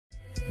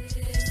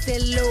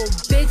said, little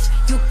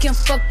bitch, you can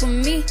fuck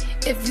with me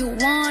if you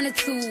wanted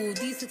to.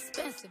 These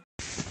expensive.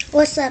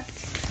 What's up?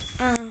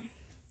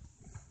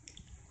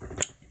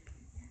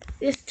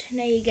 It's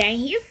Tanae Gang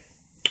here,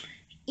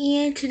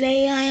 and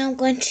today I am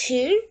going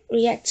to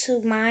react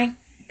to my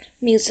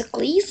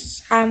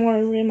musical.lys. I'm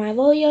going to read my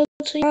video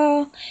to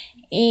y'all,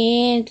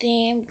 and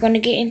then we're going to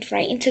get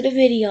right into the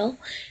video.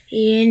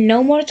 And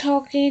no more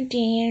talking,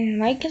 then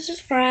like and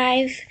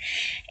subscribe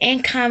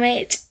and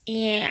comment,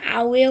 and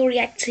I will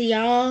react to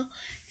y'all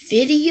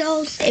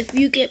videos if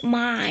you get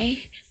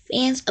my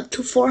fans up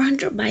to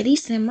 400 by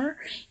December,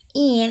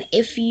 and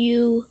if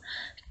you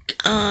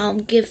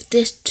give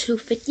this to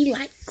 50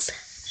 likes.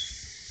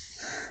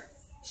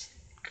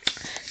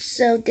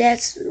 So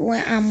that's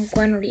when I'm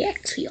going to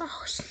react to y'all.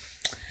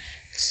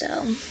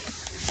 So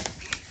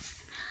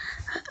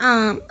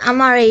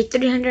I'm already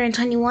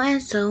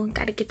 321, so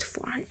gotta get to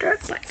 400.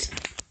 But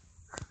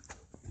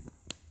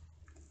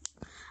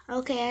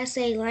okay, I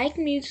say like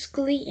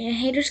musically, and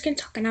haters can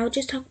talk, and I'll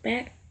just talk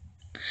back.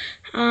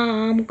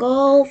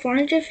 Go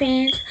 400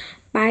 fans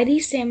by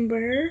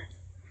December,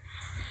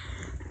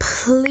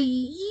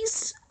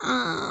 please.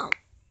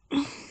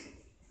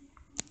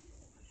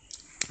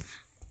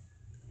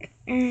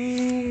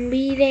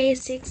 B-Day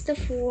 6 to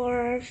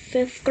 4,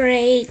 5th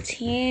grade,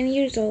 10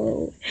 years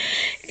old.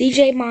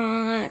 DJ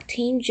Mod,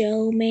 Team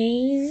Joe,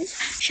 Mains,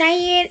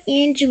 Cheyenne,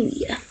 and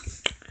Julia.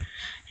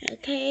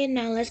 Okay,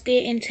 now let's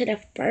get into the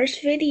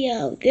first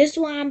video. This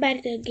one I'm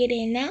about to get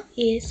in now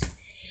is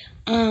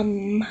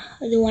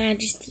the one I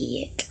just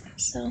did.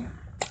 So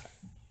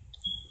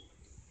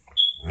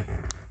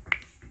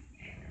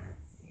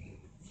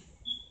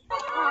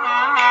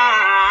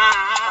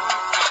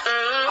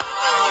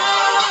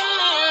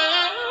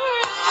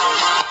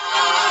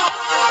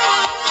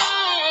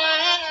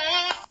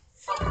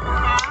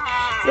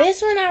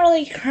this one not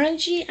really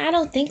cringy, I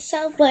don't think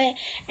so, but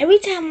every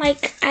time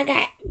like I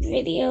got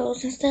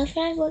videos and stuff,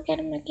 I look at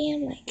them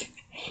again, like,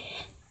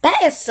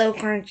 that is so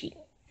cringy.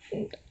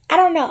 I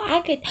don't know,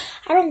 I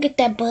don't get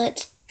that,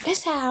 but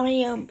that's how I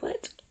am.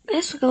 But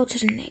let's go to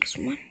the next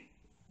one.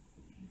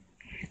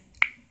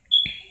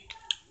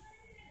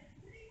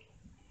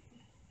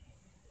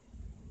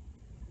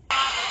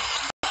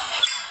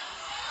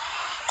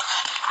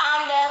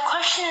 The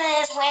question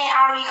is, when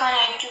are we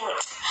gonna do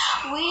it?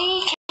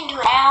 We can do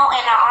it now,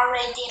 and I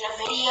already did a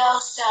video,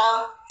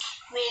 so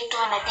we're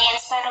doing a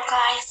dance battle,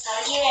 guys. So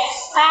yeah,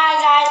 bye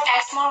guys,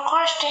 ask more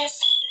questions.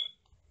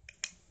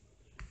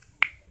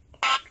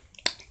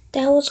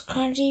 That was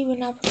cringy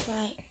when I was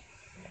like,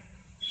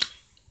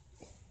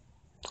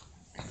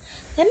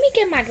 let me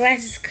get my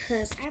glasses,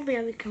 cause I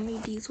barely can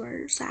read these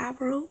words I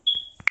wrote.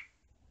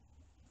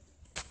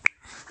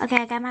 Okay,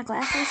 I got my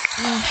glasses.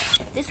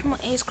 This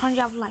one is cringy.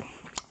 I was like,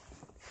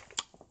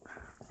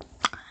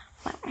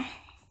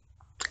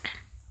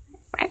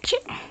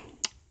 ratchet.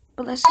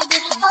 But let's see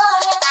this one.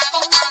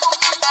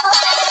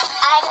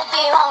 I could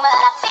be wrong, but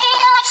I feel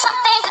like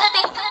something could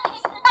be,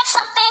 like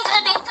something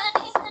could be,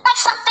 like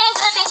something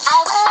could be.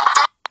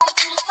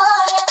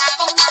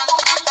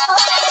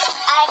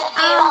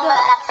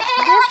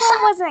 This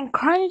one wasn't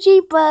cringy,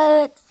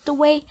 but the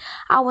way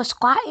I was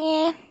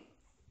squatting,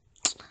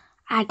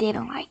 I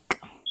didn't like.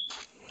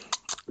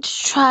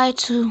 Just try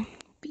to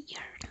be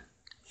heard.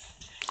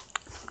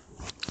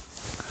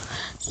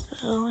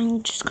 So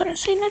I'm just gonna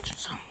say next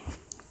song.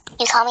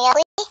 You call me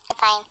ugly?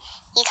 Fine.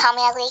 You call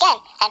me ugly again?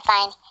 I'm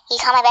fine. You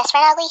call my best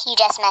friend ugly? You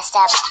just messed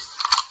up.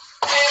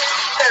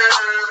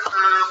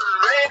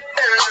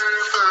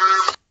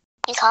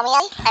 You call me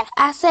ugly?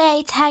 I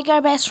say tag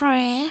your best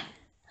friend.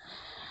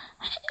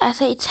 I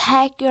say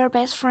tag your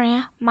best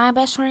friend. My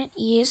best friend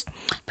is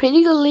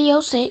Pretty Good Leo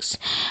 6.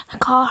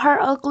 Call her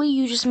ugly.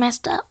 You just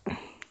messed up.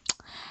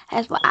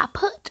 That's what I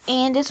put.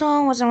 And this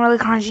one wasn't really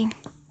cringy.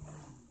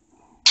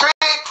 Trick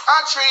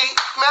or treat,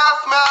 smell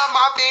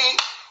my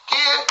beat.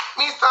 Give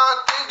me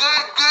something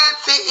good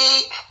to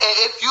eat. And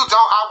if you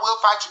don't, I will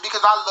fight you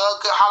because I love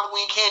good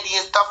Halloween candy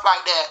and stuff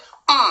like that.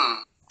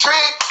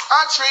 Trick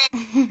or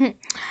treat.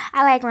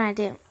 I like when I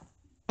do.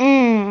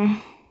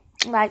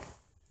 Like,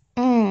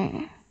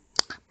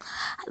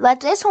 But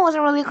this one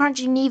wasn't really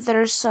crunchy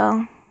neither,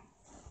 so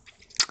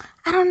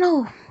I don't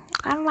know.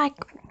 I don't like.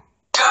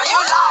 Girl, you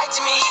lied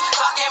to me,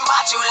 talking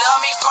about you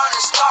love me from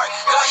the start.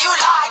 Girl, you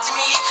lied to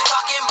me,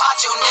 talking about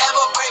you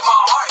never break my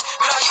heart.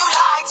 Girl, you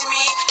lied to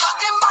me,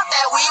 talking about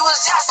that we was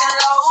just in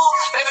love.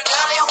 Baby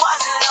girl, it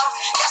wasn't love,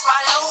 guess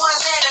my love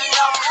wasn't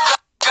enough.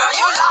 Girl,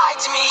 you lied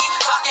to me,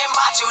 talking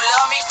about you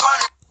love me from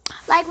the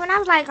like when I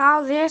was like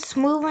all this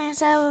moving and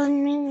stuff.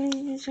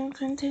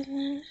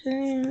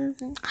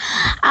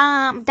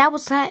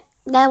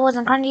 That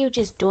wasn't crunchy. You were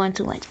just doing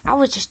too much. I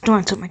was just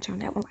doing too much on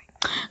that one. Like,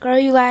 girl,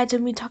 you lied to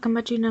me, talking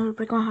about you never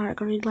break my heart.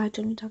 Girl, you lied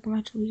to me, talking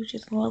about you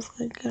just love.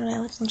 Girl, that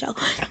was some joke.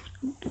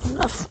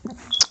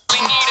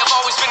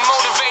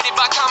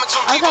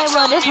 Okay,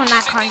 well, this one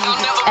not cringy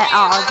at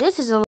all. This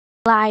is a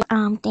live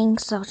thing,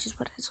 so just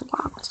put it as a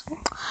vlog.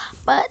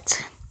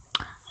 But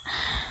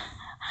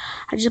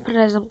I just put it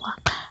as a vlog.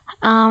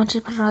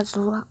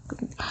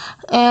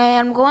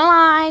 And I'm going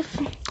live,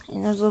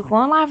 and it was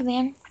going live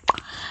then.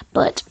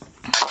 But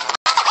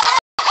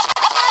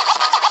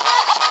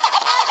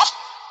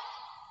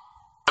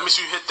Let me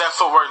see you hit that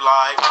footwork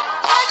live.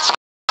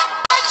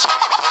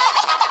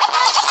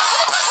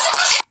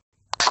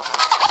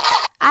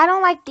 I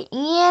don't like the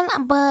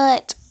end,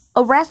 but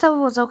the rest of it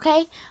was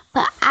okay.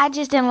 But I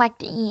just didn't like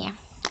the end.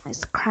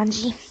 It's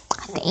cringy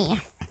at the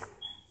end.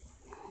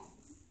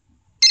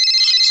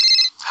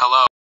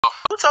 Hello.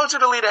 Who told you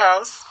to leave the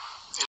house?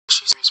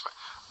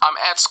 I'm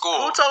at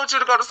school. Who told you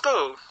to go to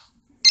school?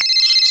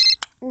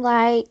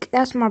 Like,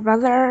 that's my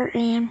brother,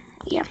 and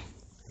yeah.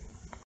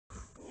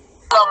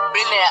 Up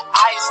in that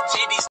ice,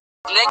 titties.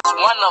 Niggas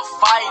wanna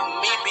fight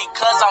me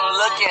because I'm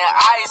looking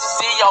ice.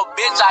 See your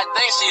bitch, I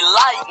think she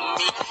like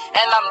me.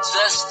 And I'm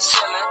just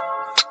chilling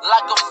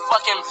like a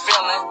fucking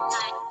villain.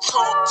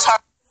 Two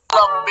turn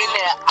up in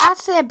that. I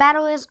said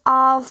battle is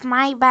off.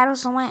 Might battle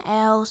someone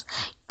else.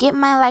 Get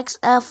my likes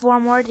up for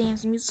more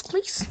dance music,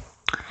 please.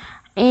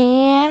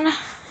 And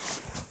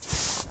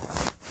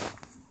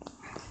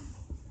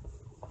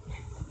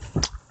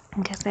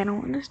I guess I don't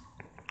want to.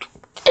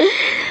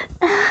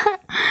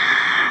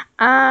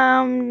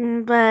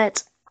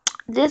 But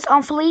this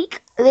on fleek,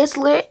 this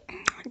lit,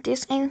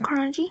 this ain't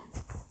cringy.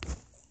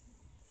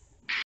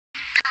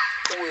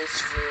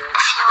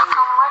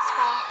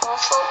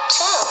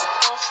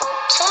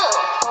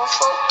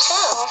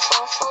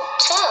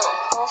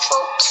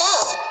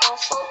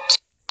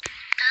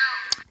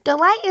 The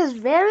light is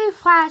very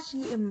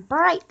flashy and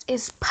bright.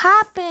 It's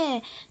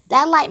popping.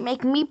 That light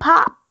make me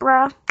pop,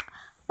 bruh.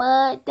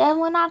 But that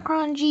one not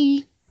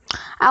cringy.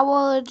 I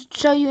will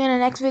show you in the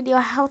next video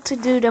how to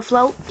do the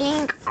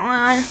floating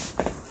on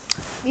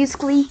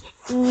Musically.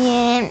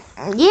 And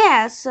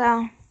yeah,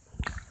 so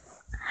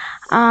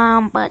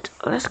but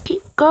let's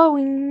keep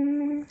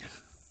going.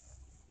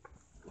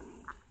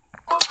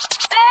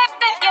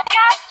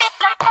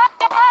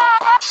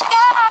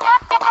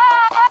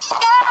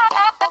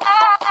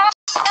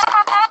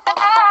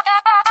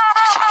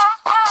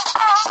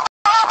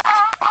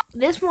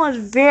 This one's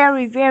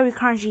very, very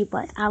cringy,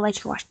 but I'll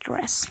let you watch the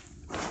rest.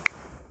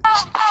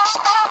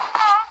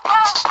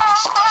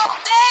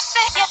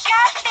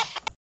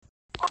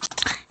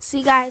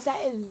 See, guys, that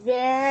is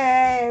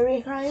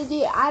very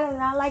cringy. I do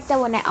not like that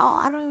one at all.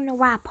 I don't even know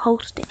why I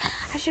posted.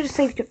 I should have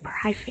saved it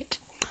private.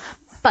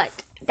 But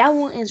that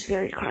one is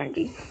very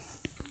cringy.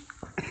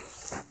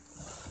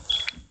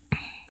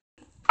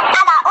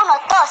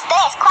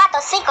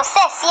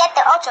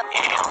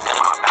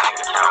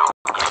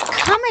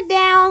 Comment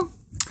down.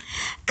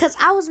 Because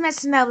I was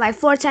messing up like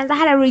 4 times. I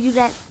had to redo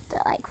that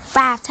like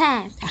 5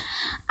 times.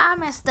 I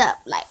messed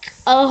up like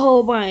a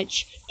whole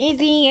bunch. And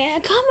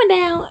then comment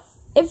down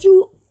if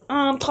you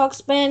talk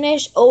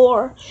Spanish,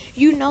 or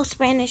you know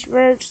Spanish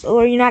words,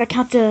 or you know how to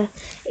count to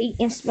 8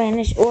 in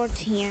Spanish or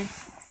 10.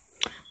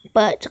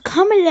 But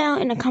comment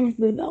down in the comments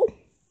below.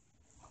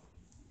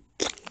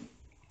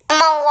 Mom,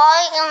 why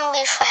are you gonna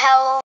be for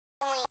Halloween?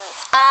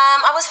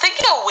 I was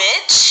thinking a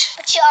witch.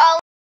 But you're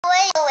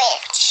always a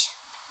witch.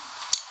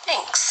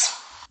 Thanks.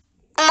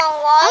 Mom,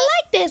 why?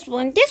 I like this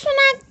one. This one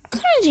not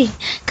cringy.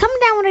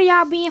 Comment down what are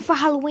y'all being for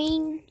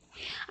Halloween.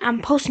 I'm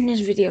posting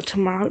this video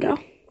tomorrow though.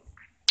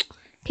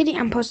 Kidding,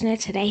 I'm posting it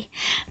today.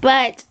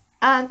 But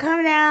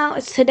comment down.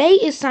 Today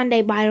is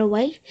Sunday, by the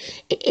way.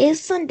 It is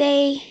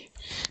Sunday.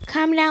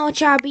 Comment down what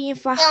y'all being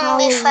for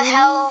Halloween. For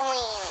Halloween.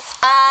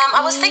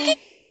 I was thinking.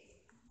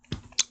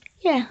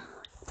 Yeah.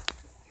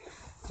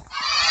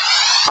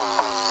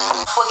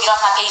 Before you get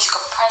off my page, you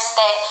can press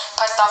the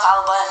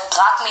unfollow button,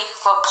 block me,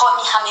 report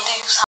me how many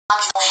times you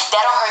want.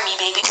 That don't hurt me,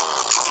 baby.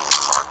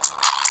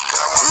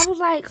 I was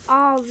like,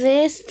 oh,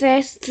 this.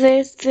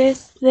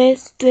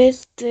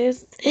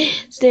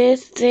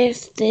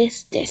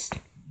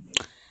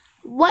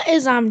 What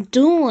is I'm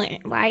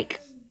doing?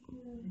 Like,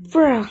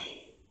 bruh,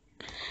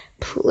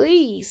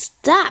 please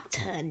stop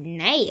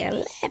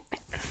tonight.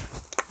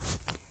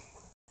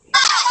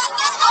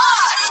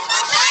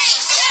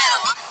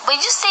 But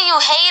you say you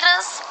hate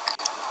us?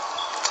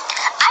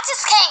 I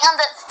just can't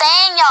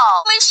understand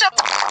y'all.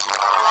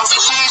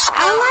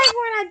 I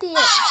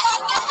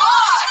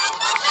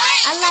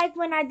like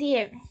when I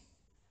did.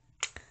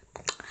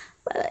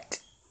 But,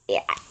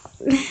 yeah.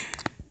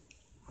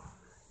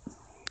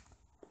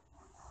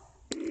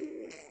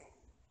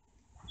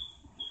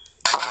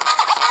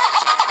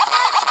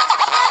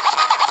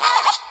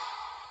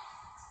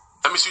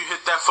 Let me see you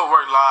hit that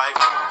footwork live.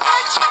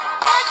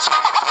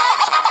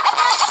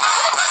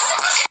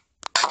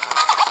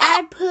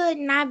 I put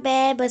not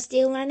bad, but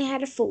still learning how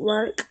to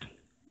footwork.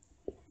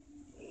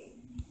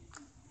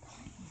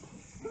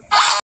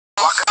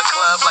 Walk in the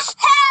club like.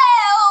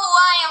 Hell,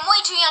 I am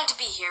way too young to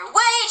be here.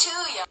 Way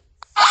too young.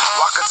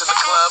 Walk into the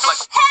club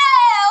like.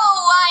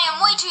 Hell, I am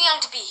way too young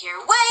to be here.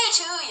 Way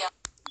too young.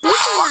 This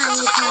is Walk not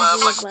into even the club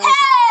cringy, like. but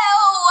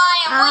Hell, I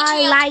am way too I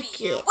young like to be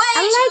here. it. Way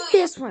I too like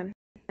this one.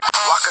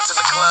 Walk into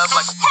the club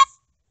like.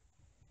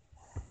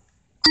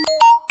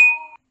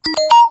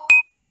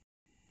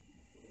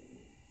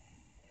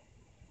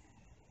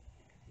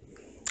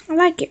 I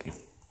like it.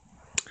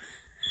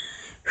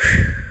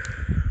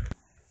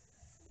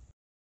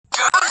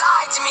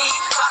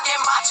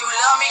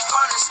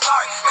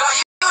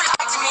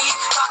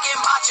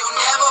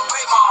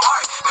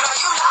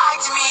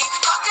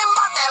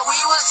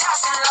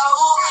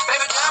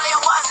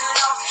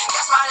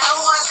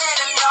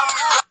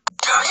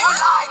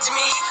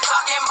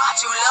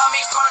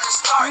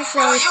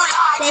 says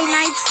day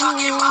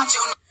 19.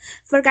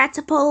 Forgot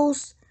to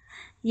post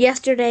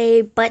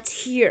yesterday, but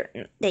here,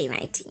 day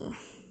 19.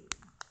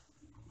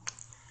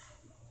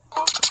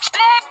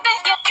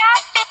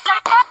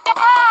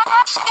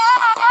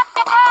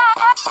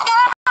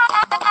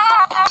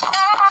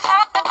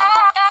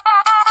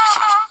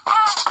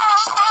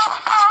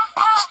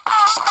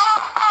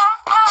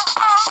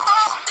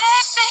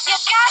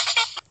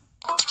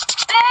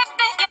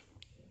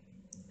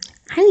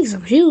 I need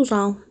some shoes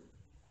on.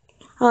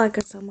 Oh, I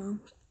got some on.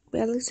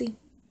 Barely see.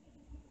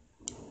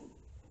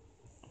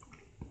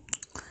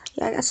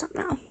 Yeah, I got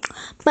something on.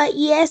 But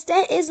yes,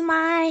 that is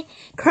my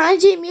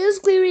crunchy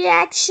musically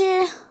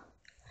reaction.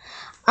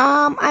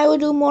 I will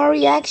do more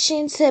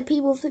reactions to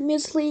people with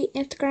Musically,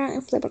 Instagram,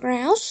 and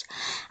Flippergrounds.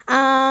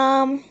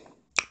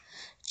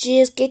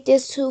 Just get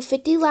this to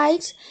 50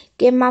 likes.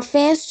 Get my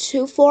fans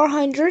to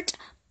 400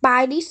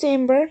 by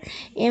December.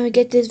 And we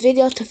get this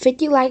video to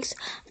 50 likes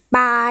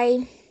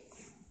by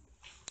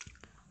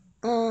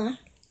the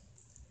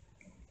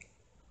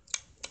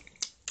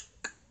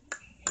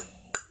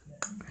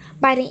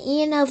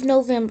end of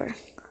November.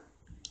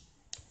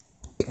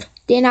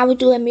 Then I will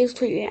do a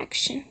musically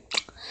reaction.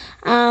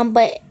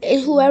 But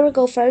whoever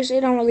go first,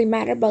 it don't really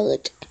matter.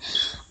 But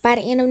by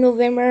the end of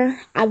November,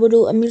 I will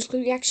do a musical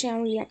reaction.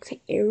 I'll react to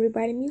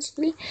everybody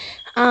musically.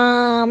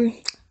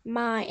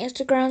 My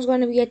Instagram is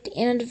going to be at the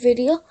end of the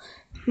video.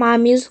 My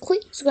musically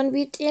is going to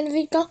be at the end of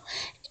the video.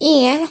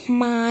 And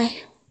my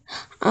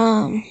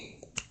Flipperground.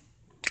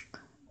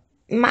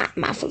 No, not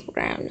my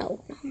Flipperground.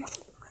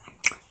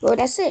 Well,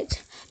 that's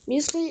it.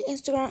 Musically,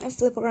 Instagram, and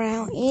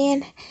Flipperground.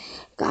 And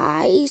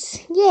guys,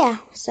 yeah.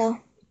 So,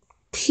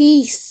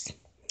 peace.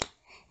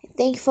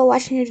 Thank you for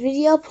watching this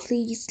video.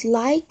 Please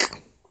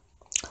like,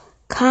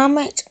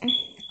 comment,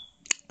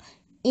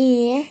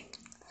 and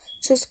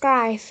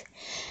subscribe.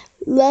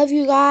 Love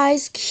you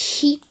guys.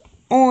 Keep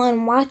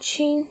on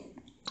watching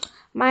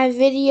my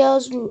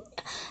videos.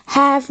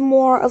 Have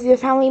more of your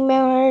family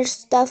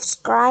members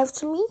subscribe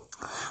to me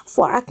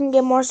for I can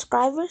get more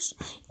subscribers,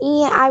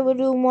 and I will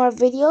do more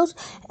videos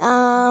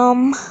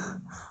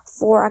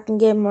for I can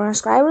get more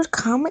subscribers.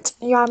 Comment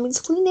your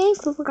musically name,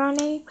 Flipperground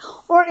name,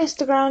 or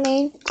Instagram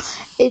name,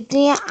 and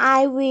then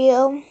I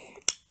will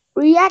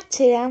react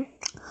to them.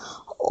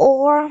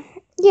 Or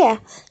yeah,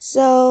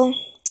 so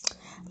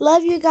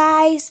love you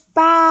guys.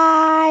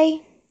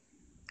 Bye.